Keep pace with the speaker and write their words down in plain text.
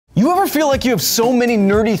You ever feel like you have so many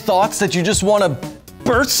nerdy thoughts that you just want to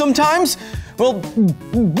burst sometimes? Well,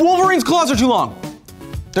 Wolverine's claws are too long.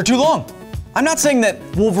 They're too long. I'm not saying that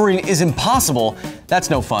Wolverine is impossible. That's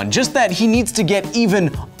no fun. Just that he needs to get even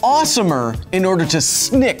awesomer in order to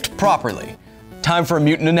snikt properly. Time for a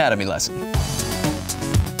mutant anatomy lesson.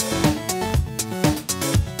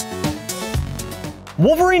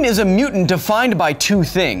 Wolverine is a mutant defined by two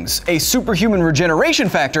things: a superhuman regeneration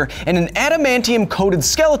factor and an adamantium-coated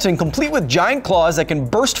skeleton complete with giant claws that can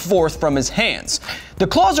burst forth from his hands. The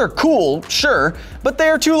claws are cool, sure, but they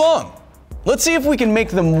are too long. Let's see if we can make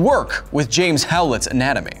them work with James Howlett's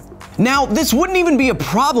anatomy. Now, this wouldn't even be a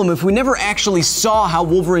problem if we never actually saw how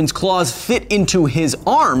Wolverine's claws fit into his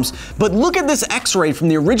arms, but look at this X-ray from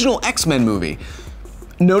the original X-Men movie.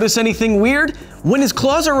 Notice anything weird? When his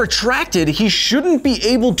claws are retracted, he shouldn't be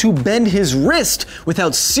able to bend his wrist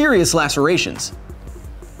without serious lacerations.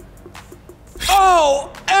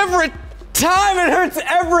 Oh, every time it hurts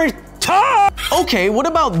every time! Okay, what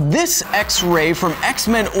about this X-ray from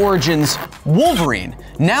X-Men Origins Wolverine?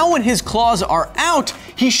 Now when his claws are out,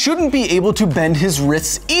 he shouldn't be able to bend his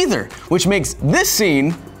wrists either, which makes this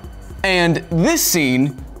scene and this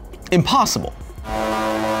scene impossible.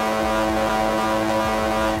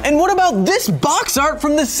 And what about this box art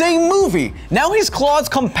from the same movie? Now his claws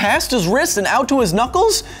come past his wrists and out to his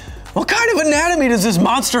knuckles? What kind of anatomy does this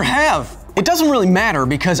monster have? It doesn't really matter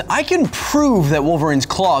because I can prove that Wolverine's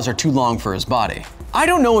claws are too long for his body. I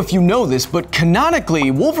don't know if you know this, but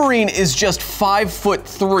canonically, Wolverine is just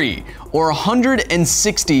 5'3" or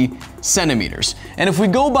 160 centimeters. And if we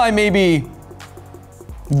go by maybe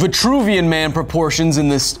Vitruvian Man proportions in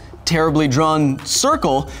this terribly drawn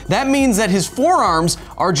circle, that means that his forearms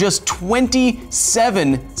are just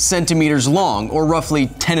 27 centimeters long, or roughly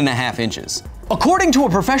 10.5 inches. According to a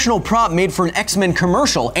professional prop made for an X-Men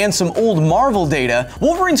commercial and some old Marvel data,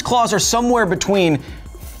 Wolverine's claws are somewhere between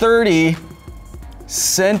 30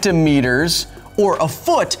 centimeters, or a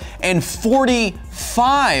foot, and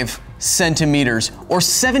 45 centimeters, or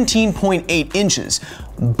 17.8 inches.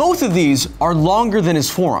 Both of these are longer than his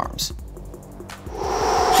forearms.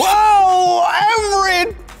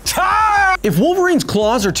 Every time! If Wolverine's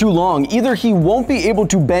claws are too long, either he won't be able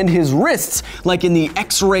to bend his wrists, like in the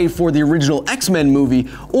X-ray for the original X-Men movie,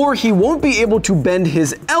 or he won't be able to bend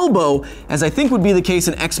his elbow, as I think would be the case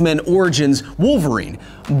in X-Men Origins Wolverine.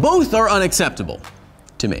 Both are unacceptable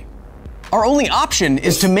to me. Our only option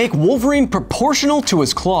is to make Wolverine proportional to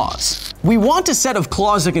his claws. We want a set of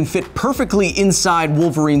claws that can fit perfectly inside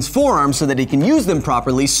Wolverine's forearm so that he can use them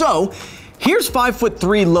properly, so here's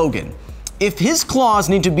 5'3" Logan. If his claws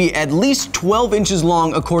need to be at least 12 inches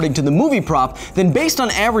long according to the movie prop, then based on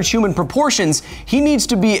average human proportions, he needs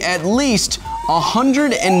to be at least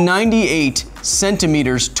 198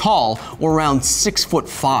 centimeters tall, or around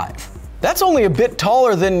 6'5". That's only a bit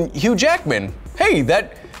taller than Hugh Jackman. Hey,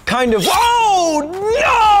 that kind of— oh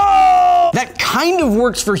no! That kind of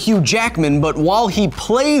works for Hugh Jackman, but while he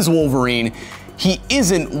plays Wolverine, he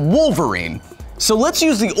isn't Wolverine. So let's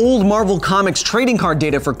use the old Marvel Comics trading card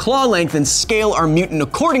data for claw length and scale our mutant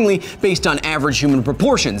accordingly based on average human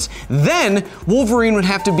proportions. Then, Wolverine would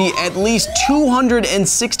have to be at least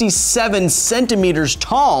 267 centimeters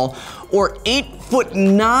tall, or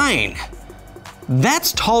 8'9".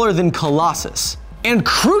 That's taller than Colossus. And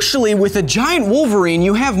crucially, with a giant Wolverine,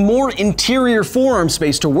 you have more interior forearm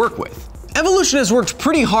space to work with. Evolution has worked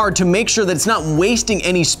pretty hard to make sure that it's not wasting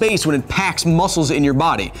any space when it packs muscles in your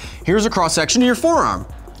body. Here's a cross-section of your forearm.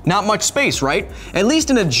 Not much space, right? At least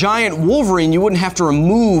in a giant Wolverine, you wouldn't have to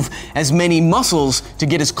remove as many muscles to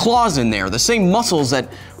get his claws in there. The same muscles that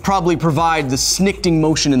probably provide the snikting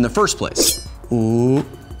motion in the first place. Ooh.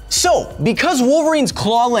 So, because Wolverine's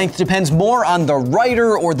claw length depends more on the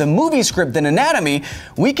writer or the movie script than anatomy,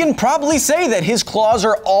 we can probably say that his claws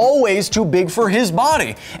are always too big for his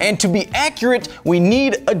body. And to be accurate, we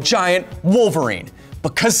need a giant Wolverine,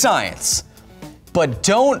 because science. But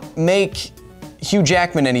don't make Hugh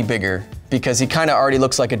Jackman any bigger, because he kind of already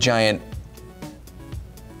looks like a giant.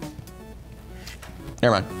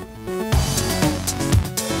 Never mind.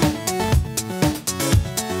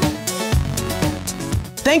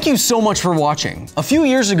 Thank you so much for watching. A few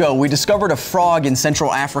years ago, we discovered a frog in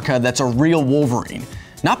Central Africa that's a real Wolverine.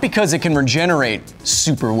 Not because it can regenerate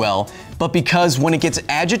super well, but because when it gets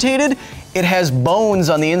agitated, it has bones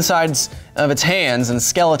on the insides of its hands and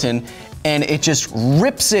skeleton, and it just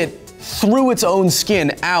rips it through its own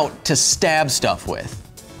skin out to stab stuff with.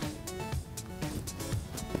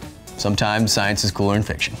 Sometimes science is cooler than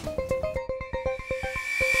fiction.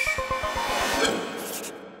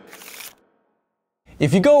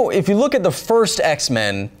 If you look at the first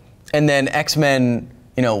X-Men and then X-Men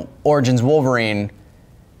you know, Origins Wolverine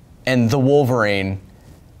and the Wolverine,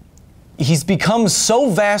 he's become so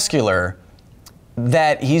vascular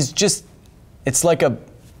that he's just, it's like a